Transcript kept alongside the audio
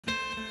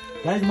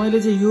Guys मैले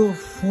चाहिँ यो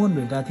फोन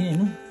भेटाएको थिएँ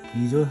हैन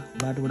हिजो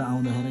बाटोबाट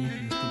आउँदाखेरि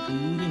यस्तो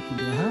पुरै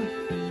फुटेको छ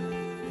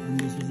अनि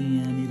त्यसपछि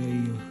यहाँनिर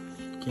यो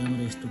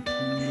क्यामेरा यस्तो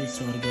पुरै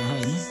सर्केको छ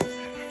हैन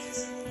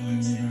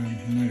अनि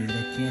यहाँभित्र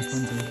क्यास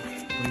पनि छ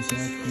पैसा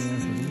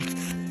क्यासहरू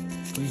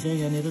पैसा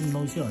यहाँनिर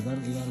 900 1000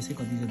 1100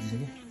 कति जति छ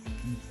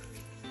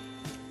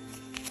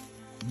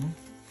क्या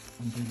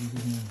अनि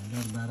त्यसपछि यहाँ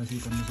 1000 1200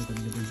 1500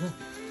 कति जति छ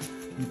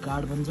अनि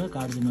कार्ड पनि छ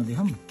कार्ड चाहिँ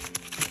नदेखाम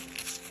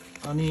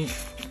अनि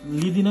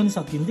लिदिन नि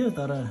सकिन्थ्यो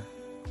तर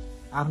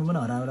आफ्नो पनि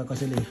हराएर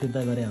कसैले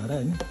फिर्ता गरे होला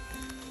हैन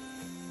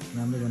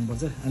राम्रो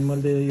गर्नुपर्छ अनि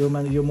मैले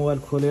यो मोबाइल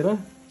खोलेर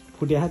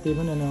फुट्या त्यही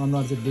पनि अनि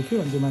अनुहार चाहिँ देख्यो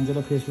अनि त्यो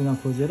मान्छेलाई फेसबुकमा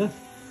खोजेर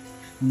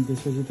अनि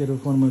त्यसपछि तेरो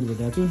फोन मैले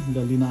भेटाएको छु ल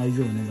लिन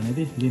आइजो भने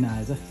थिएँ लिन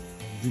आएछ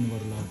दिनु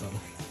पर्यो ल तल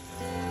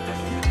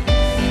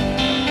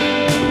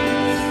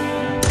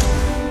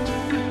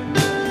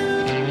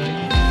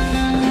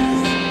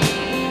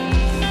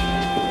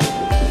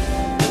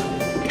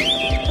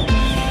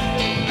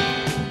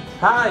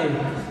Hi.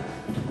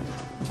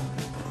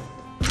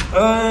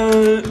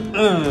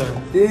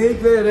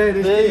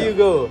 There you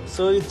go.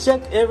 So you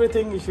check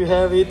everything if you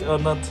have it or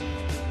not.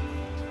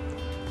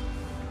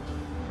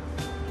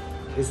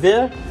 Is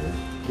there?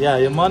 Yeah,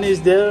 your money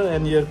is there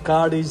and your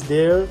card is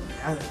there.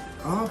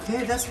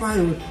 Okay, that's why I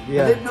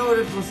didn't know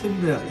it was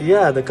in there.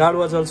 Yeah, the card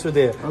was also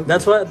there.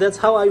 Okay. That's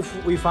how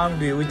we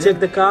found you. We checked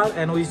the card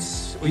and we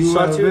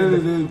sought you. Very,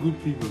 very good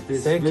people.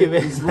 Thank you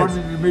very much. It's 1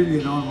 in a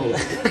million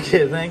almost.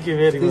 Okay, thank you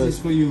very much. This is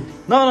for you.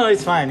 No,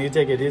 it's fine. You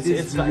take it.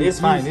 It's fine. It's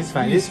fine.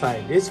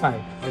 It's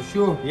fine.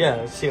 Sure?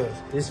 Yeah, sure.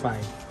 It's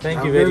fine.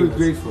 Thank you very much.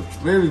 Grateful.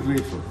 Very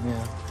grateful.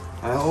 Yeah.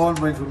 I have all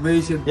my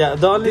information. Yeah,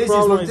 the only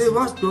problem is it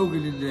was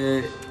broken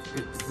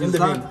in the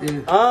bank.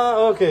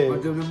 Okay.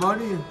 But the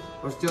money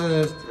was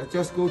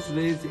just go to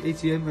the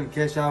ATM and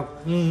cash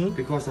out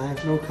because I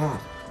have no card.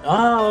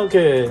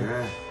 Okay.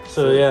 Yeah.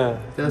 So yeah.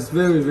 That's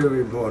very, very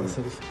important.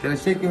 Can I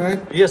shake your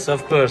hand? Yes,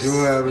 of course. You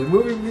are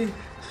removing me?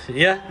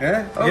 Yeah.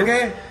 Yeah?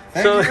 Okay.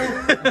 Yeah. Thank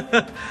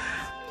you.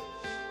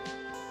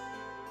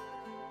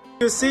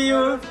 To see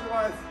you.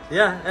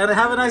 Yeah, and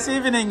have a nice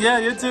evening. Yeah,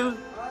 you too.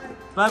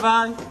 Bye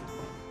bye.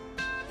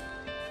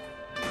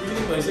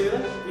 Evening भइसक्यो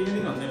त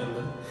evening भन्दै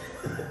होला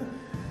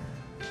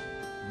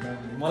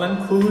मलाई पनि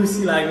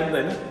खुसी लाग्यो नि त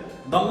हैन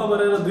दङ्ग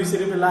गरेर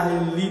 200 रुपैयाँ लाखे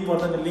लि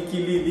पर्दैन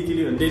लिकिली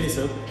भन्दै नि छ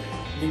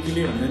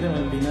लिकिली भन्दै नि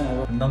मैले लिन अब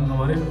दङ्ग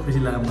गरे खुसी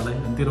लाग्यो मलाई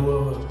अनि तेरो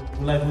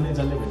उलाई पनि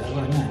जसले भेटाएको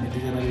हैन हामी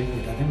दुईजनाले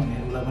भेटाएको थियौँ भने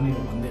उलाई पनि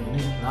भन्दै भने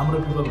राम्रो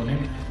पिपल भने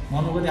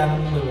मनमा कति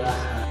आनन्द भयो